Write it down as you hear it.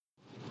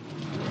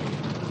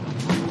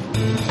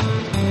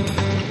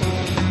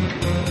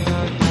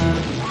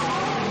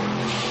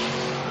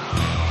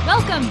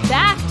Welcome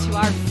back to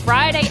our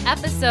Friday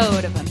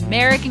episode of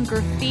American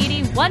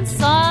Graffiti, one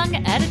song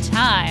at a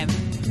time.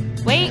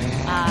 Wait,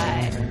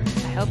 I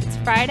hope it's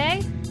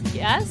Friday?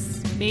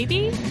 Yes?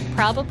 Maybe?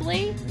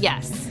 Probably?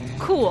 Yes.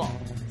 Cool.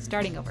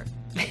 Starting over.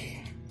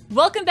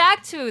 Welcome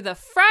back to the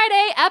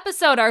Friday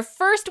episode. Our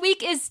first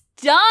week is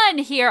done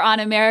here on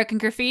American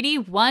Graffiti,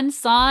 one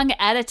song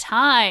at a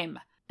time.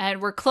 And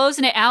we're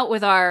closing it out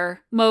with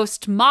our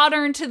most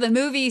modern to the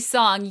movie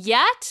song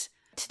yet.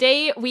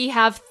 Today, we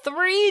have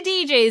 3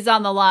 DJs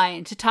on the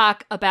line to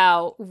talk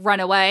about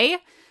Runaway.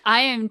 I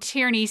am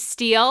Tierney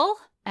Steele,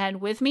 and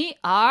with me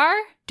are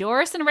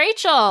Doris and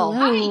Rachel.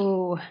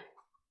 Hello. Hi.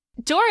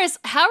 Doris,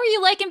 how are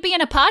you liking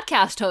being a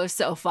podcast host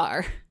so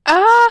far?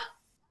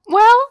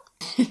 Well,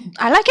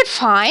 I like it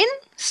fine.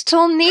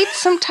 Still need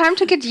some time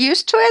to get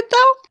used to it,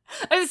 though.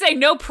 I was saying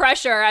no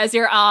pressure as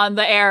you're on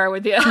the air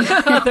with the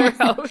other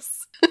hosts.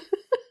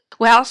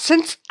 Well,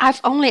 since I've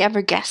only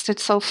ever guested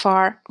so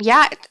far,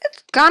 yeah,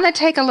 it's gonna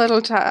take a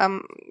little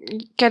time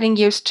getting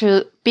used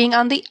to being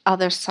on the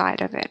other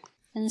side of it.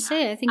 And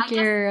I think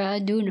you're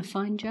doing a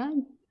fine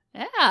job.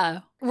 Yeah,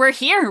 we're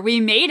here. We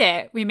made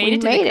it. We made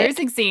it to the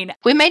cruising scene.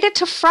 We made it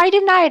to Friday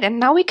night, and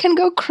now we can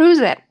go cruise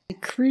it.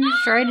 Cruise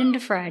right into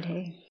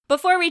Friday.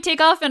 Before we take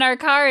off in our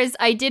cars,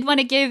 I did want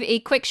to give a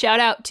quick shout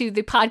out to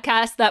the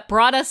podcast that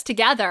brought us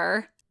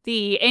together,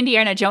 the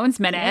Indiana Jones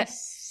Minute.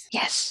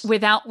 Yes.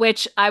 Without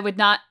which I would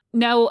not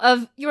know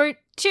of your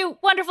 2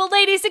 wonderful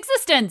ladies'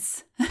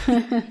 existence.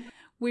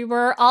 We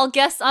were all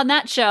guests on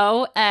that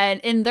show and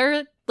in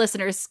their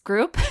listeners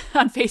group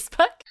on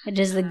Facebook. It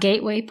is the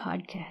Gateway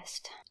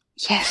Podcast.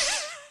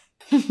 Yes.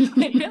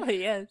 It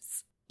really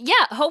is.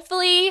 Yeah,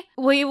 hopefully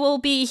we will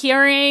be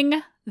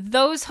hearing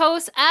those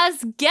hosts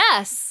as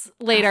guests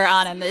later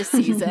on in this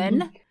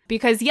season.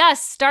 Because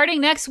yes,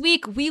 starting next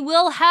week, we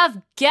will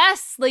have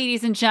guests,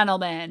 ladies and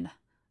gentlemen.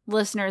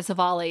 Listeners of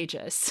all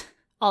ages.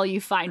 All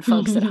you fine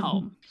folks at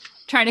home.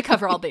 Trying to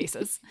cover all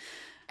bases.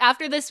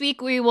 After this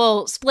week, we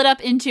will split up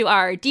into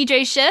our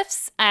DJ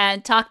shifts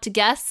and talk to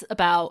guests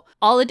about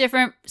all the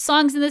different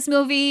songs in this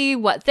movie,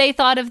 what they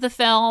thought of the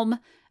film,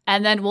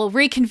 and then we'll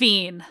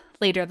reconvene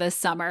later this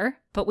summer.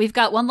 But we've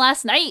got one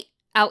last night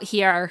out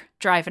here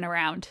driving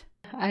around.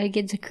 I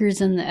get to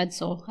cruise in the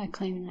Edsel. I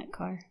claim that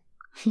car.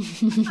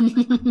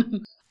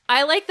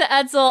 I like the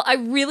Edsel. I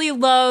really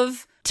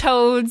love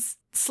Toad's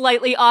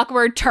slightly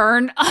awkward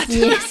turn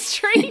onto the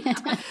street.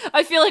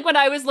 I feel like when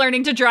I was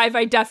learning to drive,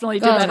 I definitely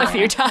did that a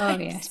few times.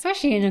 Oh, yeah.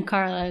 Especially in a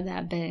car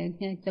that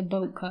big, like the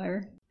boat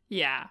car.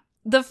 Yeah.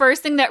 The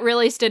first thing that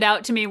really stood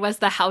out to me was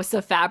the House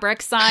of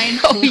Fabric sign.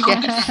 Oh,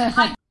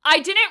 yes. I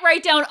didn't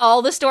write down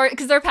all the stores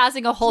because they're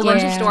passing a whole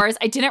bunch of stores.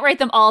 I didn't write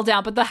them all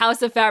down, but the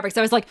House of Fabrics,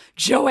 I was like,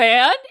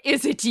 Joanne,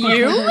 is it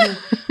you?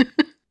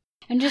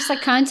 And just the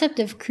concept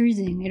of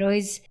cruising. It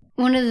always,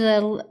 one of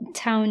the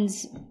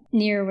towns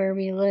near where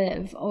we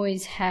live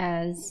always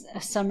has a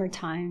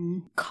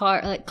summertime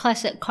car, like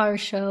classic car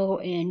show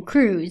and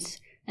cruise.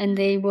 And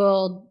they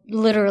will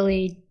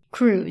literally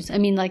cruise. I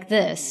mean, like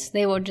this.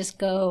 They will just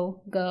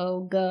go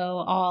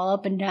all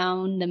up and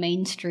down the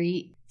main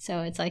street.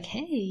 So it's like,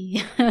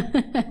 hey,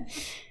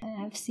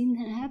 I've seen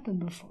that happen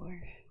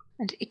before.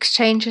 And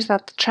exchanges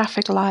at the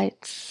traffic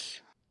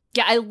lights.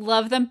 Yeah, I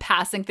love them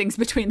passing things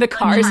between the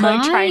cars,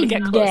 like trying to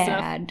get close up. My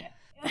dad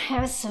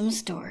has some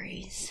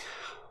stories.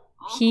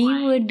 He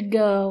would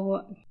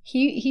go,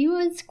 he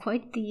was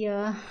quite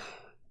the,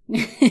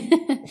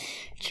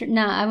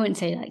 no, I wouldn't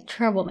say like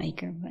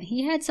troublemaker, but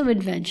he had some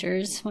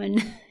adventures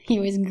when he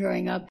was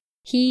growing up.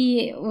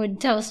 He would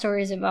tell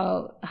stories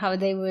about how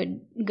they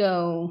would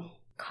go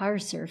car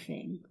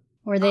surfing,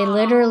 where they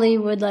literally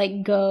would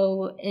like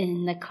go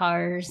in the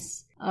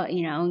cars,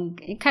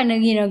 kind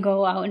of,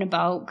 go out and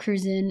about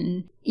cruising,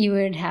 and you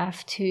would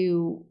have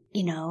to,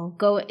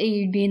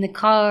 you'd be in the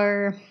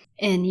car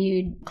and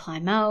you'd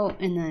climb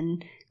out and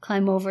then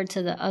climb over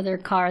to the other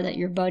car that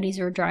your buddies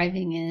were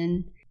driving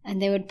in,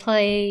 and they would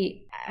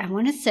play, I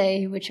want to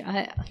say, which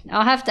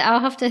I'll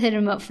have to hit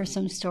him up for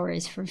some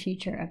stories for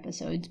future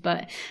episodes,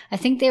 but I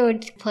think they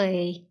would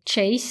play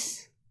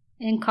chase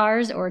in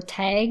cars or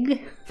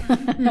tag.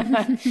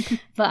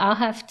 But I'll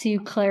have to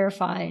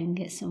clarify and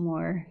get some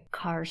more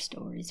car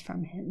stories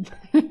from him.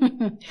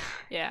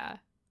 Yeah.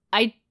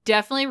 I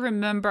definitely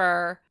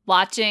remember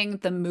watching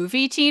the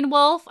movie Teen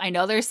Wolf. I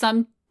know there's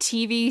some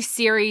TV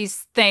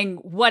series thing,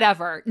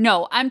 whatever.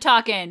 No, I'm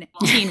talking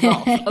Teen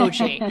Wolf,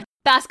 OG.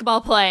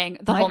 Basketball playing,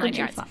 the whole 9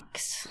 yards.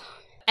 Fox.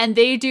 And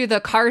they do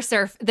the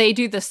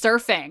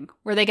surfing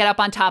where they get up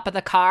on top of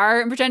the car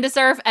and pretend to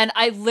surf. And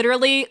I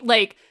literally,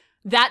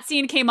 that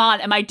scene came on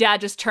and my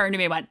dad just turned to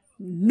me and went,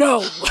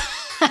 no.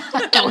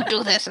 Don't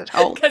do this at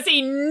home. Because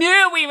he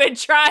knew we would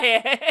try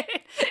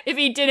it if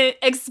he didn't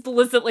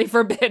explicitly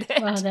forbid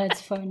it. Wow,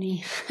 that's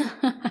funny.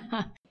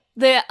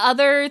 The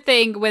other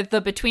thing with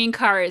the between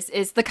cars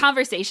is the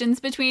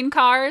conversations between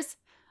cars.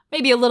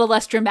 maybe a little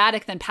less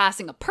dramatic than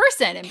passing a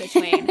person in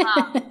between.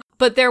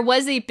 But there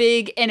was a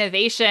big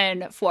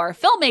innovation for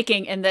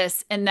filmmaking in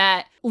this, in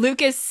that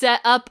Lucas set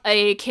up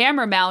a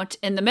camera mount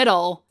in the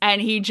middle,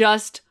 and he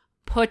just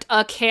put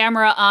a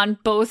camera on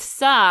both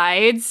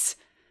sides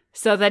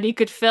so that he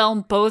could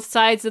film both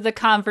sides of the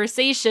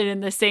conversation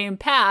in the same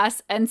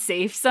pass and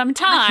save some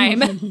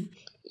time.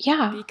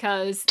 Yeah.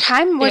 Because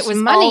time was it was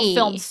money. all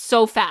filmed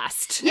so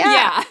fast.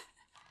 Yeah.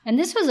 And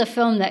this was a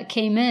film that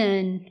came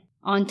in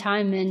on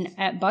time and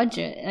at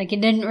budget. Like,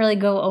 it didn't really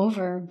go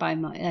over by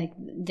much. Like,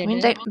 did I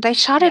mean, it? they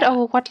shot it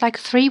over, what, like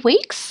 3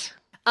 weeks?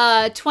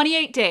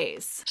 28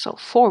 days. So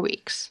 4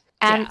 weeks.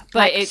 And Yeah, but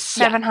like it's-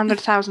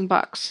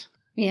 $700,000.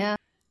 Yeah.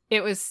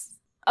 It was,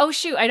 oh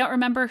shoot, I don't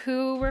remember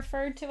who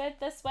referred to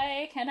it this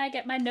way. Can I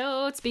get my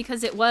notes?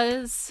 Because it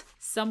was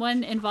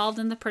someone involved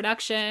in the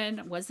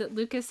production. Was it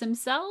Lucas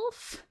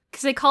himself?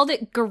 Because they called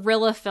it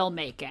guerrilla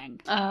filmmaking.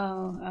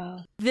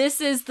 Oh.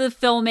 This is the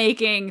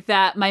filmmaking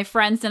that my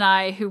friends and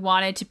I, who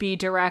wanted to be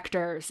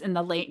directors in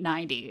the late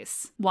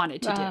 90s,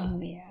 wanted to do. Oh,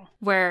 yeah.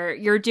 Where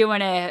you're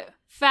doing it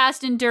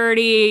fast and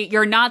dirty.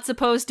 You're not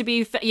supposed to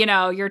be,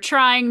 you're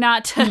trying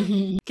not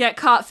to get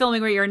caught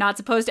filming where you're not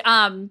supposed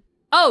to.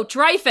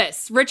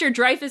 Dreyfuss. Richard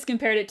Dreyfuss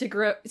compared it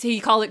to, he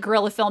called it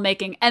guerrilla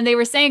filmmaking. And they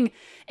were saying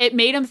it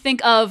made him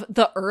think of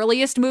the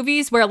earliest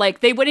movies where,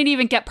 like, they wouldn't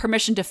even get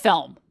permission to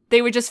film.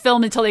 They would just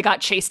film until they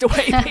got chased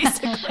away,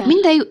 basically. I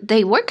mean,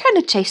 they were kind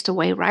of chased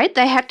away, right?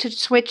 They had to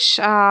switch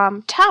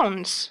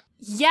towns.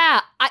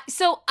 Yeah.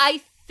 So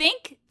I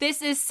think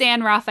this is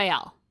San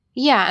Rafael.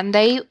 Yeah, and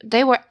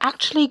they were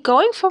actually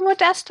going for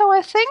Modesto,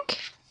 I think?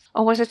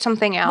 Or was it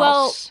something else?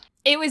 Well,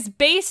 it was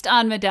based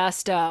on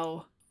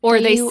Modesto,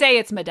 or they say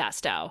it's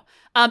Modesto.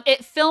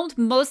 It filmed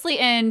mostly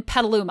in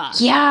Petaluma.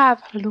 Yeah,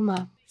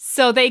 Petaluma.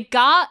 So they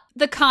got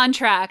the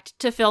contract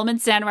to film in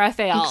San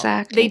Rafael.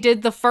 Exactly. They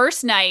did the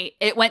first night.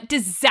 It went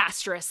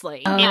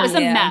disastrously. Oh, it was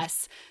a yeah.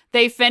 mess.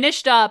 They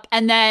finished up,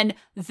 and then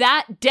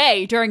that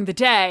day, during the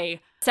day,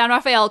 San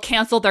Rafael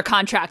canceled their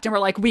contract and were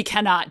like, we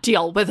cannot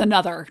deal with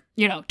another,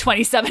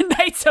 27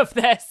 nights of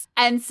this.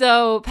 And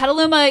so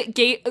Petaluma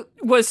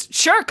was,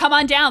 sure, come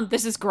on down.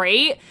 This is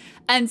great.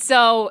 And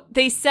so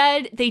they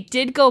said they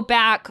did go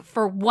back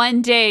for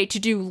one day to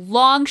do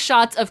long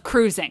shots of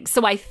cruising.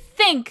 So I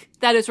think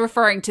that is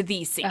referring to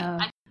these scenes. Oh.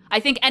 I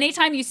think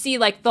anytime you see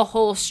like the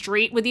whole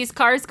street with these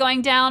cars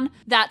going down,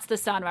 that's the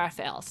San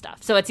Rafael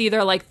stuff. So it's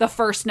either like the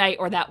first night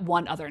or that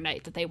one other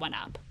night that they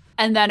went up.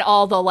 And then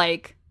all the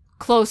like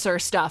closer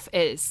stuff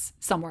is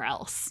somewhere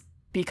else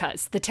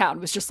because the town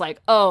was just like,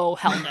 oh,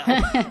 hell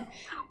no.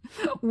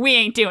 We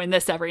ain't doing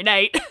this every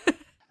night. I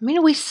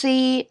mean, we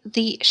see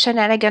the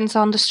shenanigans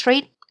on the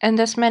street in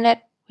this minute.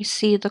 We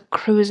see the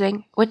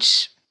cruising,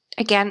 which,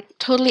 again,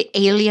 totally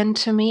alien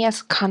to me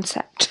as a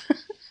concept.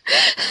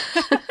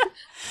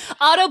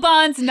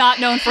 Autobahn's not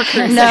known for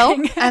cruising.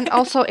 No, and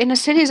also inner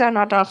cities are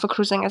not known for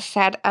cruising, as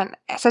said. And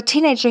as a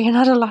teenager, you're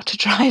not allowed to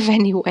drive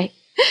anyway.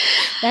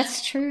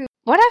 That's true.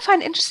 What I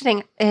find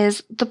interesting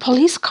is the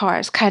police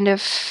cars kind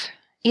of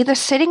either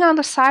sitting on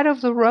the side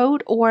of the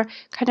road or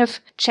kind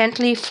of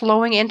gently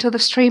flowing into the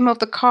stream of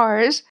the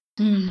cars.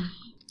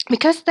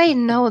 Because they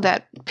know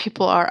that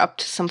people are up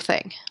to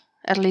something,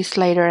 at least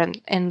later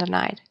in the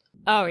night.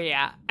 Oh,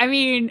 yeah. I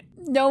mean,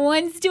 no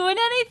one's doing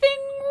anything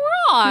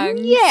wrong.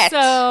 Yet.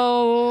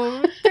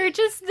 So they're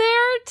just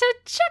there to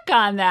check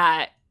on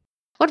that.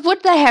 What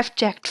would they have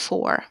checked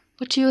for?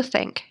 What do you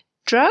think?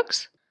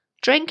 Drugs?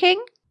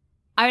 Drinking?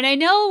 I mean, I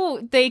know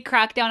they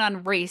crack down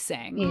on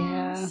racing.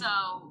 Yeah.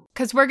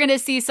 Because we're going to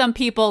see some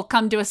people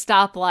come to a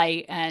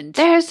stoplight and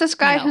There's this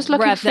guy who's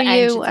looking rev for the you.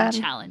 engines And and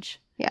challenge.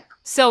 yeah.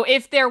 So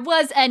if there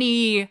was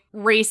any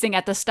racing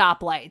at the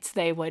stoplights,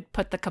 they would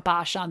put the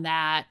kibosh on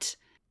that.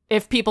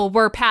 If people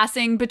were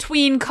passing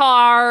between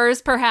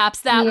cars,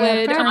 perhaps that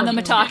would earn them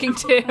a talking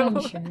to.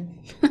 I'm sure.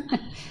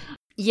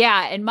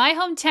 Yeah, in my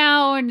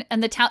hometown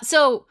and the town.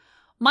 So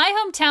my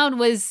hometown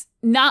was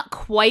not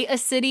quite a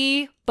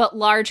city, but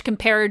large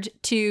compared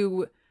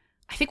to,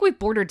 I think we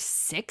bordered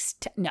 6.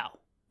 No,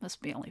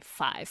 must be only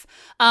 5.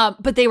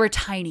 But they were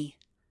tiny.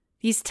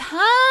 These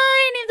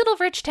tiny little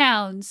rich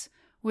towns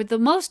with the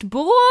most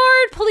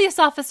bored police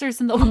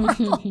officers in the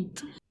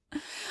world.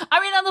 I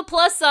mean, on the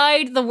plus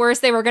side, the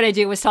worst they were going to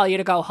do was tell you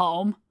to go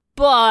home.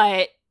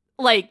 But,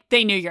 like,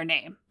 they knew your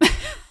name.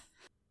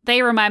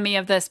 They remind me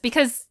of this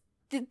because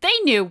they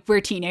knew where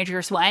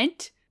teenagers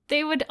went.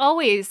 They would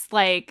always,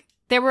 like,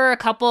 there were a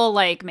couple,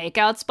 like,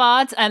 makeout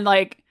spots, and,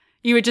 like,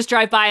 you would just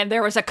drive by and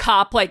there was a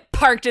cop, like,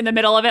 parked in the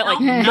middle of it,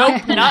 like,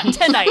 nope, not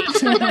tonight.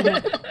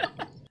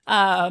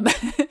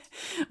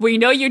 We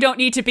know you don't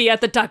need to be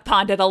at the duck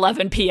pond at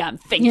 11 p.m.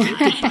 Thank you.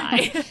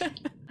 Goodbye.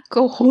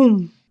 Go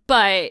home.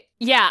 But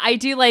yeah, I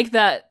do like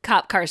the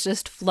cop cars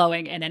just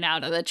flowing in and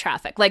out of the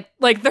traffic. Like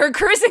they're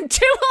cruising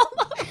too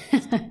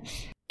almost.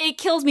 It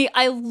kills me.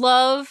 I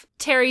love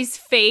Terry's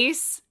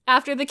face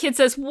after the kid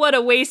says, what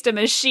a waste of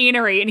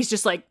machinery. And he's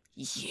just like,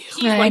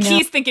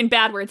 He's thinking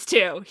bad words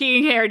too. He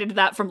inherited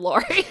that from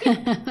Lori.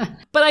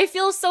 But I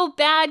feel so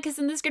bad because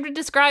in the script it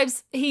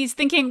describes he's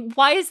thinking,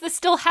 why is this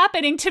still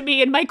happening to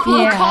me in my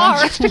cool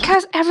car? It's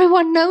because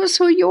everyone knows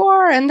who you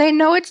are and they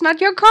know it's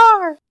not your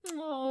car.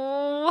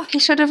 Oh. He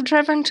should have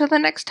driven to the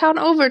next town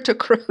over to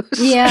cruise.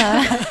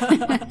 Yeah.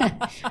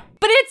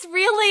 But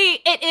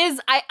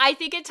I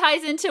think it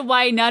ties into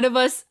why none of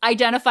us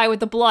identify with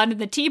the blonde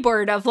and the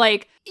T-bird of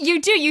like,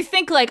 you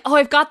think like, oh,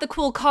 I've got the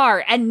cool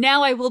car and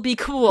now I will be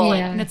cool.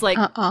 Yeah. And it's like,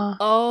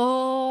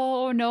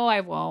 oh, no,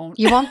 I won't.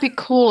 You won't be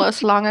cool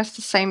as long as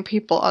the same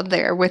people are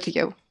there with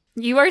you.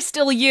 You are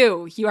still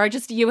you. You are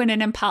just you in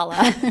an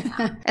Impala.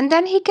 And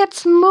then he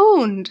gets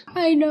mooned.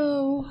 I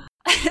know.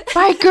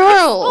 By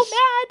girls. So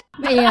mad.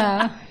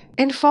 Yeah.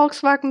 In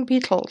Volkswagen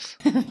Beetles.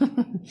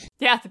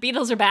 Yeah, the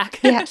Beatles are back.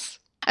 Yes.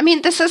 I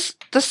mean, this is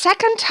the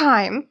second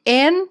time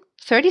in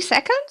 30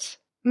 seconds?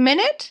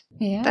 Minute?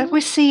 Yeah. That we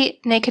see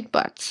naked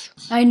butts.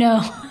 I know.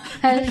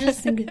 I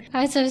was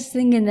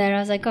thinking that. I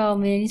was like, oh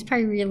man, he's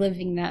probably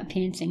reliving that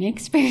pantsing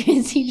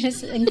experience he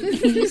just had.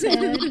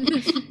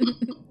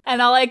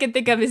 And all I can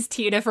think of is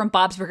Tina from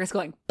Bob's Burgers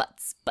going,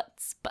 butts,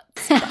 butts,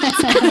 butts,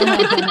 butts.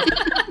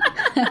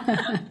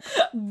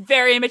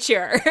 Very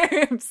immature.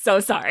 I'm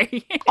so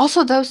sorry.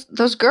 Also,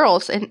 those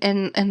girls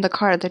in the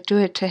car that do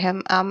it to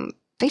him,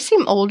 they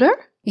seem older.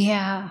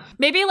 Yeah.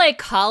 Maybe like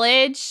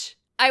college.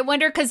 I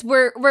wonder because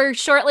we're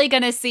shortly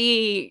going to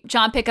see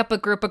John pick up a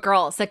group of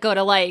girls that go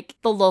to like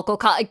the local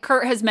college.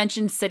 Kurt has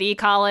mentioned City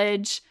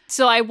College.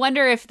 So I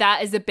wonder if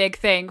that is a big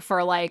thing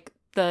for like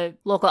the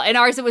local. In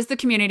ours, it was the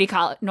community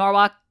college,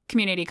 Norwalk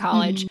Community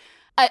College.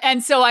 Mm-hmm.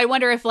 And so I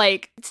wonder if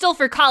like still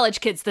for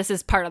college kids, this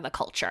is part of the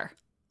culture.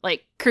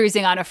 Like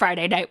cruising on a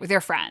Friday night with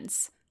your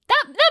friends.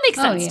 That makes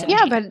sense to me.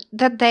 Yeah, but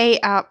that they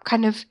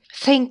kind of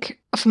think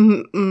of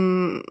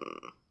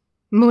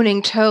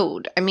mooning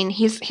Toad. I mean,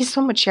 he's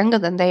so much younger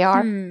than they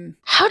are.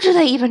 How do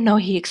they even know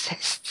he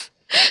exists?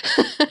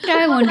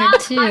 I wonder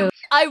too.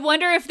 I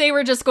wonder if they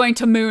were just going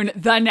to moon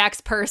the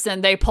next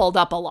person they pulled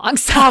up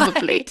alongside.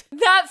 Probably.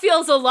 That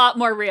feels a lot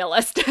more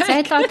realistic. So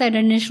I thought that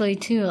initially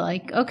too.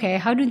 Like, okay,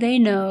 how do they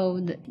know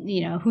that,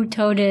 who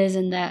Toad is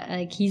and that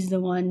like he's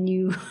the one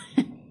you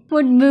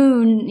would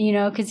moon,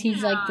 because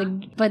he's like the.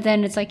 But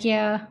then it's like,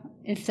 yeah.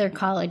 If they're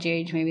college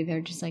age, maybe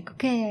they're just like,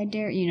 okay, I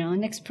dare,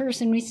 next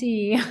person we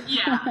see.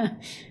 Yeah.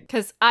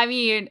 Because, I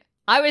mean,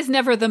 I was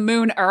never the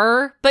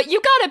mooner, but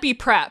you gotta be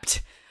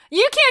prepped.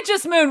 You can't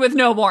just moon with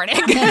no warning.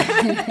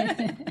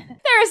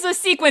 There's a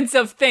sequence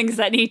of things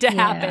that need to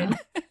happen.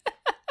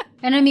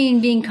 And I mean,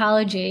 being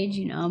college age,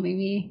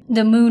 maybe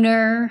the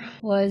mooner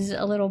was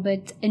a little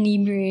bit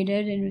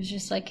inebriated and was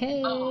just like,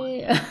 hey.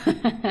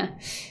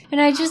 And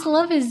I just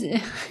love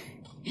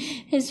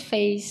his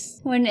face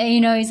when,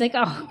 he's like,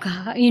 oh,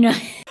 God,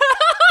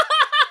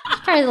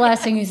 Probably the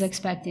last thing he was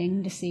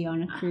expecting to see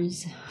on a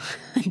cruise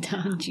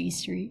down G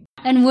Street.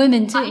 And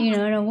women, too,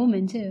 and a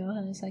woman, too.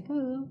 I was like,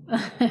 oh.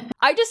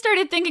 I just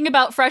started thinking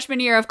about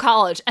freshman year of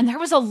college, and there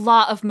was a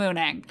lot of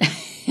mooning.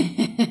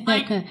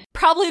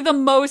 Probably the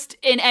most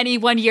in any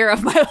 1 year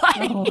of my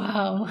life. Oh,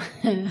 wow.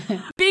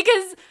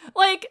 Because,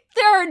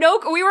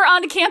 we were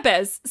on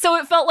campus, so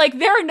it felt like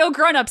there are no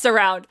grown-ups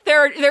around.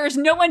 There is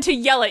no one to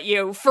yell at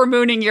you for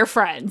mooning your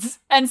friends.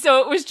 And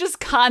so it was just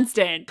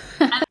constant.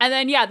 And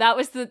then,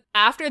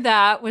 after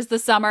that was the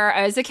summer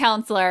I was a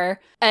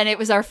counselor, and it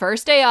was our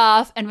first day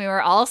off, and we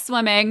were all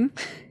swimming.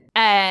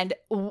 And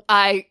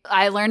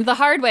I learned the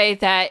hard way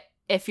that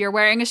if you're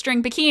wearing a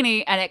string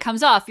bikini and it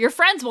comes off, your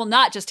friends will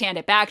not just hand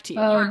it back to you.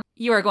 Oh.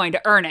 You are going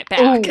to earn it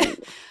back.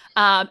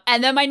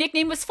 And then my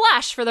nickname was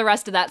Flash for the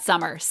rest of that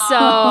summer.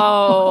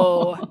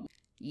 So,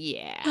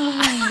 yeah.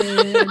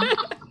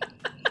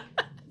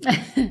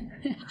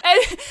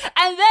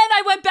 And then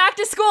I went back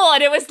to school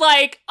and it was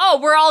like, oh,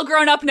 we're all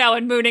grown up now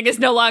and mooning is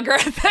no longer a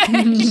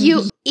thing.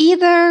 You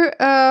either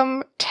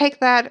take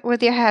that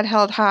with your head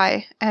held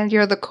high and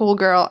you're the cool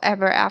girl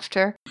ever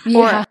after,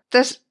 or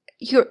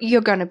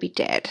you're gonna be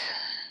dead.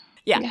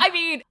 Yeah, I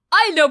mean,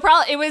 I had no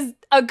problem. It was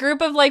a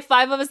group of like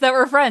 5 of us that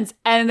were friends,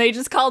 and they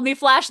just called me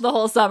Flash the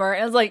whole summer.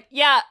 And I was like,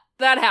 yeah,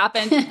 that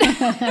happened.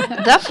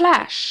 The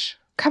Flash.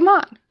 Come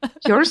on.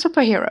 You're a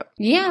superhero.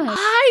 Yeah.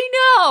 I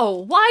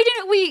know. Why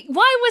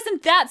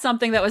wasn't that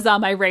something that was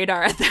on my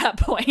radar at that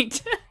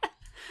point?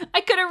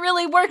 I could have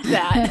really worked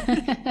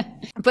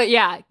that. But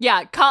yeah.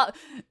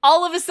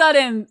 All of a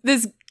sudden,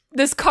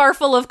 this car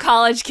full of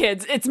college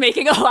kids, it's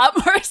making a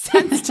lot more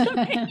sense to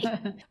me.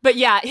 But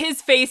yeah,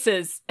 his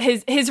faces,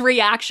 his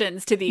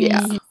reactions to these.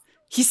 Yeah.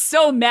 He's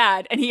so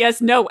mad and he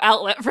has no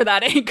outlet for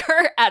that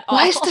anger at all.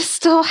 Why is this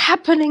still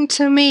happening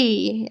to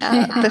me?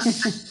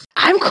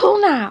 I'm cool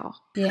now.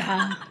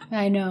 Yeah,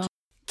 I know.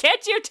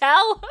 Can't you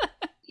tell?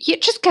 You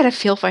just get a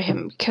feel for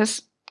him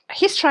because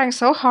he's trying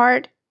so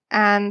hard,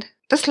 and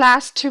this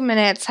last 2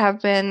 minutes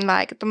have been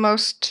like the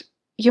most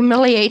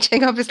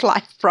humiliating of his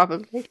life,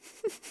 probably.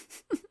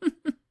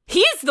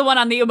 He's the one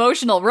on the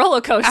emotional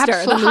roller coaster.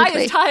 Absolutely. The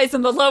highest highs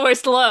and the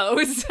lowest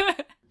lows.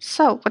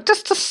 So, what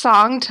does the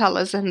song tell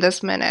us in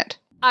this minute?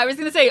 I was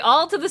going to say,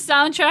 all to the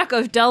soundtrack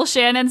of Del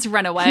Shannon's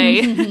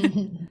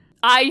Runaway.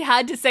 I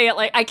had to say it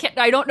like,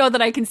 I don't know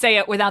that I can say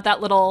it without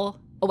that little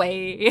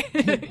away.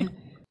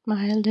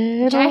 My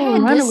little I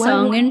had runaway. this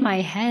song in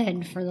my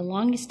head for the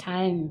longest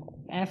time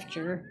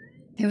after.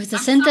 It was a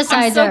synthesizer.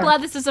 I'm so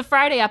glad this is a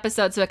Friday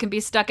episode so it can be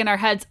stuck in our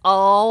heads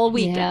all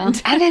weekend.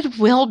 Yeah. And it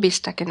will be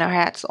stuck in our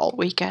heads all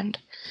weekend.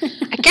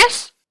 I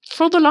guess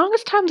for the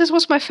longest time, this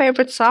was my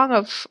favorite song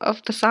of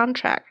the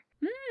soundtrack.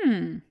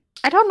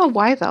 I don't know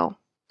why, though.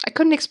 I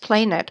couldn't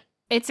explain it.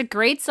 It's a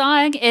great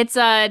song. It's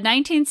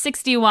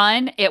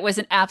 1961. It was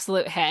an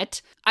absolute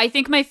hit. I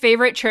think my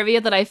favorite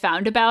trivia that I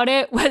found about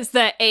it was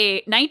that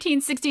a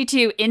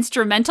 1962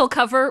 instrumental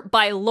cover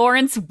by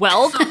Lawrence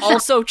Welk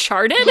also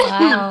charted.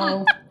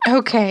 Wow.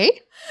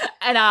 Okay.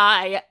 And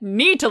I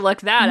need to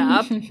look that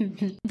up.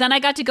 Then I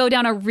got to go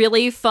down a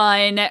really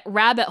fun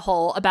rabbit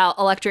hole about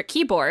electric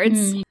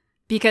keyboards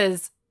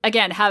because,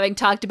 again, having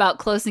talked about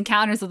Close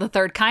Encounters of the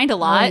Third Kind a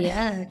lot. Oh,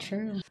 yeah,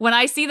 true. When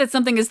I see that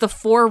something is the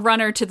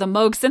forerunner to the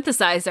Moog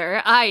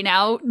synthesizer, I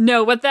now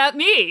know what that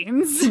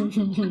means.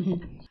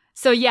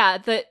 So yeah,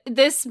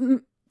 this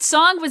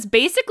song was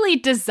basically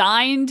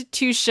designed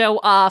to show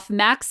off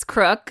Max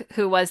Crook,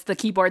 who was the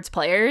keyboards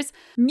player's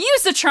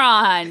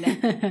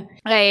Musitron,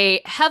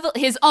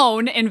 his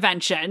own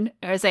invention.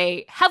 He was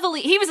the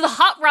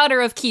hot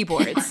rodder of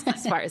keyboards,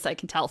 as far as I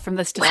can tell from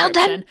this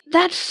description. Well,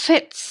 that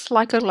fits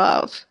like a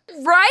glove.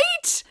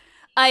 Right?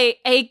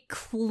 A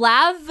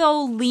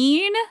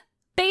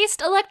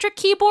Clavoline-based electric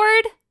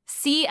keyboard.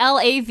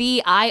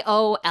 Clavioline.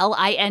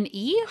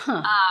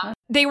 Huh.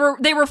 They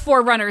were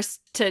forerunners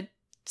to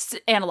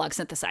analog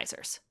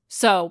synthesizers.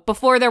 So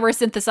before there were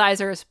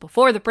synthesizers,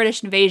 before the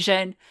British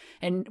invasion,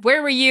 and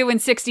where were you in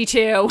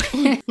 62?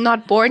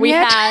 Not born we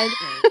yet?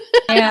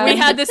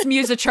 had this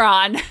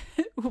Musitron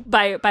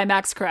by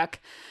Max Crook.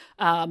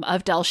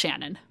 Of Del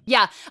Shannon.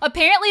 Yeah,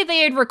 apparently they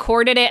had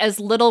recorded it as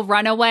Little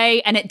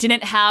Runaway, and it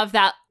didn't have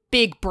that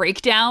big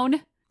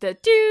breakdown. The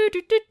do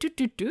do do do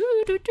do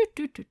do do do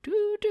do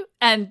do do,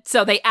 and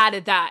so they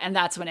added that, and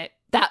that's when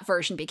that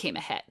version became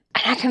a hit.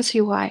 And I can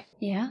see why.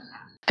 Yeah.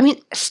 I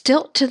mean,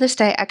 still to this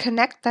day, I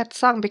connect that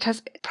song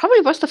because it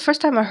probably was the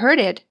first time I heard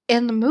it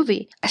in the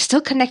movie. I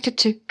still connect it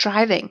to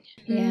driving.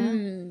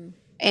 Yeah.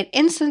 It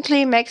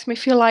instantly makes me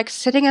feel like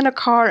sitting in a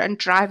car and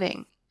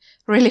driving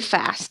really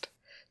fast,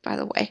 by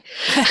the way.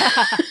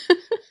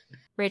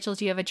 Rachel,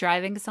 do you have a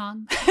driving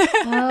song?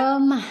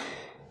 I'm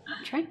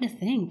trying to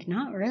think.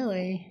 Not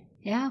really.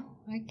 Yeah,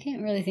 I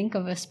can't really think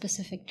of a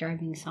specific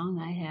driving song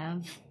I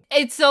have.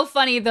 It's so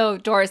funny though,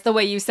 Doris, the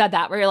way you said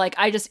that, where you're like,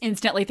 I just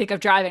instantly think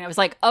of driving. I was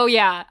like, oh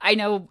yeah, I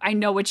know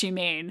what you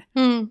mean.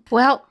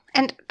 Well,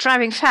 and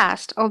driving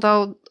fast,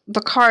 although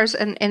the cars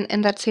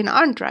in that scene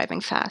aren't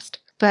driving fast.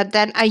 But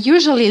then I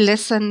usually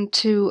listen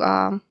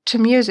to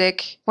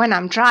music when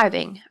I'm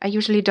driving. I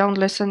usually don't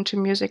listen to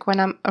music when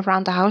I'm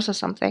around the house or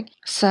something.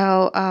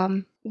 So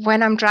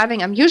when I'm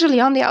driving, I'm usually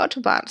on the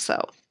Autobahn.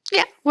 So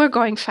yeah, we're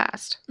going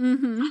fast.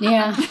 Mm-hmm.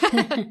 Yeah.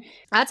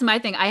 That's my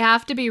thing. I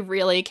have to be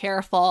really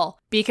careful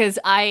because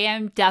I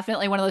am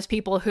definitely one of those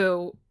people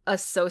who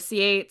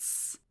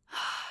associates...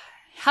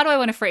 How do I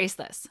want to phrase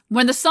this?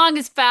 When the song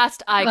is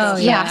fast, I go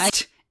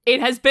fast. It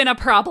has been a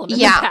problem in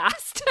the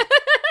past.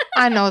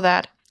 I know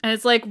that. And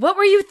it's like, what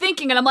were you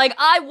thinking? And I'm like,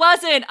 I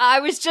wasn't. I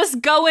was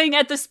just going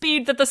at the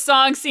speed that the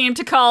song seemed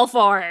to call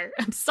for.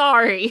 I'm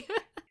sorry.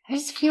 I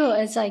just feel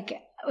it's like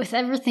with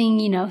everything,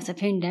 with the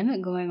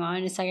pandemic going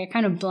on, it's like I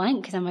kind of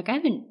blank because I'm like, I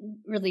haven't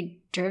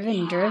really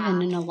driven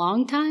in a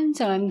long time.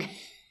 So I'm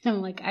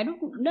like, I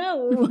don't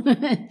know.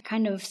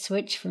 Kind of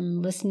switch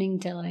from listening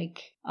to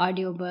like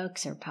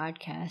audiobooks or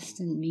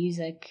podcasts and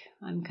music.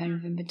 I'm kind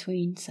of in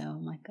between. So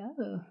I'm like,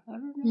 oh, I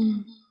don't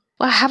know.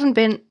 Well, I haven't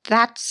been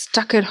that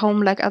stuck at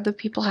home like other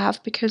people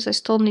have because I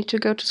still need to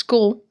go to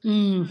school.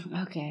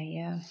 Okay,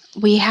 yeah.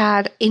 We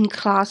had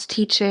in-class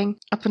teaching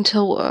up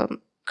until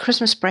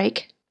Christmas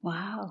break.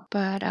 Wow.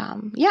 But,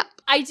 yeah.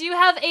 I do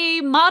have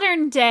a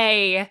modern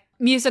day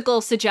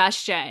musical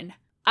suggestion.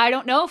 I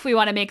don't know if we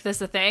want to make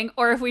this a thing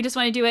or if we just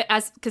want to do it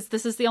because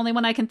this is the only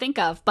one I can think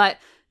of. But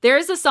there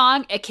is a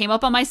song, it came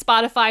up on my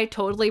Spotify,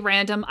 totally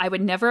random. I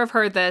would never have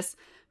heard this,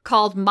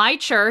 called My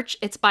Church.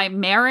 It's by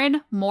Maren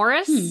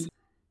Morris.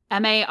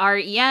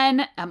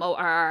 Maren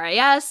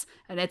Morris,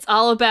 and it's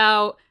all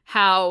about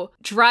how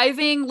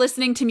driving,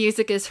 listening to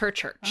music is her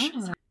church,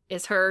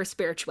 is her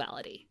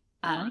spirituality,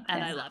 and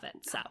I love it.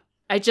 So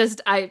I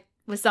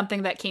was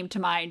something that came to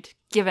mind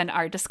given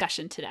our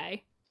discussion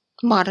today.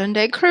 Modern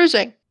day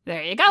cruising.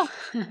 There you go.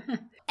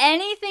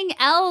 Anything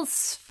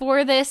else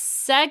for this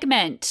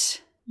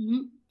segment?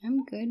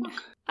 I'm good.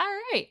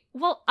 All right.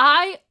 Well,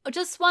 I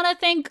just want to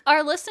thank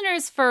our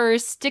listeners for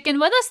sticking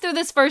with us through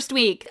this first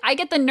week. I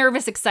get the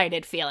nervous,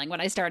 excited feeling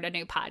when I start a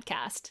new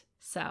podcast.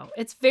 So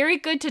it's very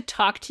good to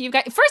talk to you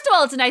guys. First of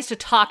all, it's nice to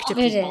talk to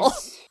people.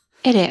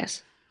 It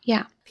is.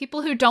 Yeah.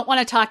 People who don't want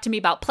to talk to me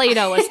about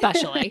Play-Doh,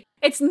 especially.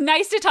 It's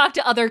nice to talk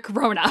to other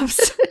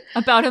grown-ups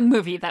about a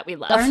movie that we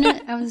love. Darn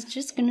it, I was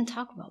just going to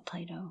talk about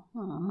Play-Doh.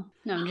 Aw.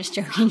 No, I'm just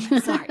joking.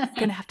 Sorry, I'm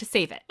going to have to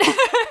save it.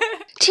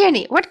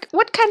 Tierney,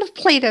 what kind of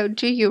Play-Doh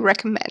do you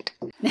recommend?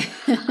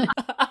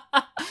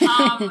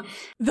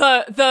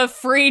 The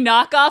free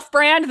knockoff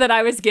brand that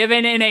I was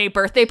given in a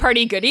birthday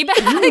party goodie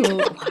bag.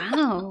 Ooh,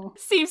 wow.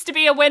 Seems to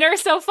be a winner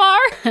so far.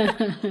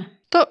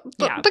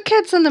 The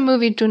kids in the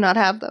movie do not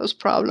have those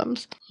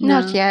problems. No.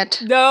 Not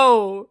yet.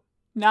 No,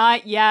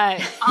 not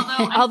yet.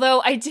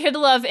 Although I did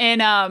love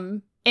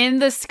in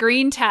the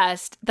screen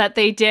test that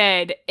they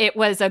did, it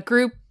was a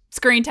group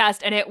screen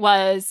test, and it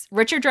was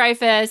Richard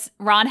Dreyfuss,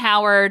 Ron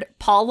Howard,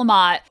 Paul Le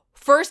Mat.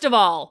 First of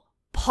all,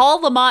 Paul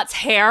Le Mat's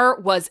hair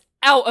was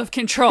out of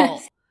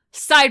control.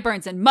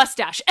 Sideburns and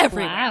mustache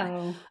everywhere.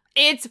 Wow.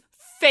 It's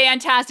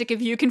fantastic.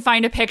 If you can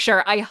find a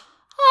picture, I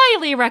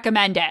highly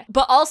recommend it.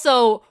 But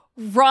also,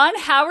 Ron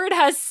Howard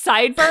has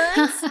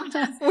sideburns,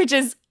 which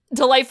is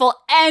delightful,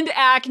 and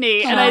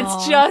acne. And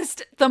it's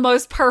just the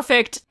most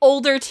perfect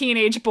older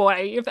teenage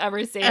boy you've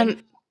ever seen.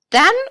 And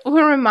then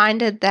we're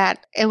reminded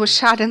that it was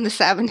shot in the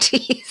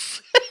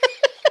 70s.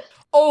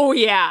 Oh,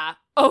 yeah.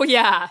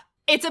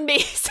 It's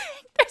amazing.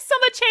 There's so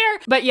much hair.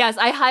 But yes,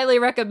 I highly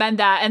recommend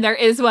that. And there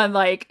is one,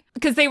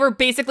 because they were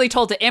basically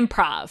told to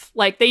improv.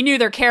 They knew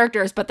their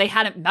characters, but they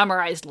hadn't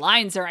memorized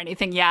lines or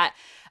anything yet.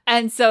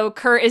 And so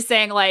Kurt is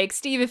saying,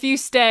 Steve, if you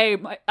stay,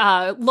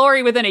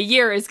 Lori within a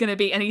year is going to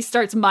be, and he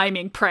starts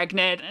miming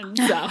pregnant. And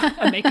so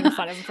I'm making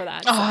fun of him for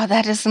that. Oh,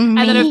 that is mean.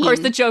 And then, of course,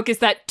 the joke is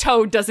that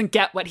Toad doesn't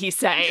get what he's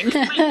saying.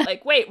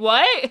 Wait,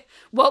 what?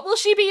 What will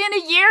she be in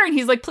a year? And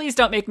he's like, please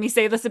don't make me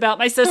say this about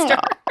my sister.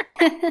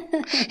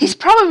 He's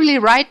probably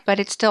right, but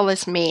it still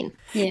is mean.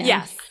 Yeah.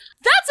 Yes.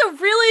 That's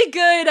a really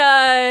good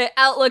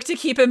outlook to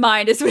keep in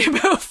mind as we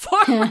move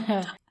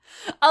forward.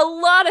 A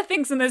lot of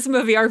things in this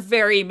movie are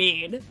very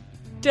mean.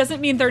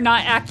 Doesn't mean they're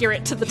not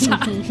accurate to the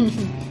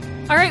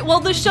time. All right, well,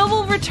 the show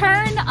will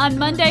return on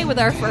Monday with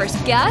our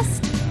first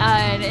guest.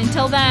 And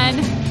until then,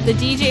 the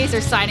DJs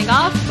are signing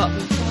off, but we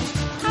will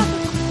have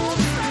a cool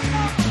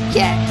sign-off.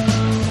 Yeah.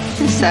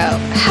 So,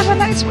 have a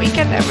nice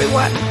weekend,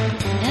 everyone.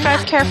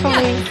 Drive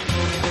carefully.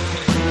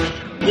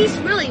 He's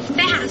really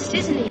fast,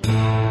 isn't he?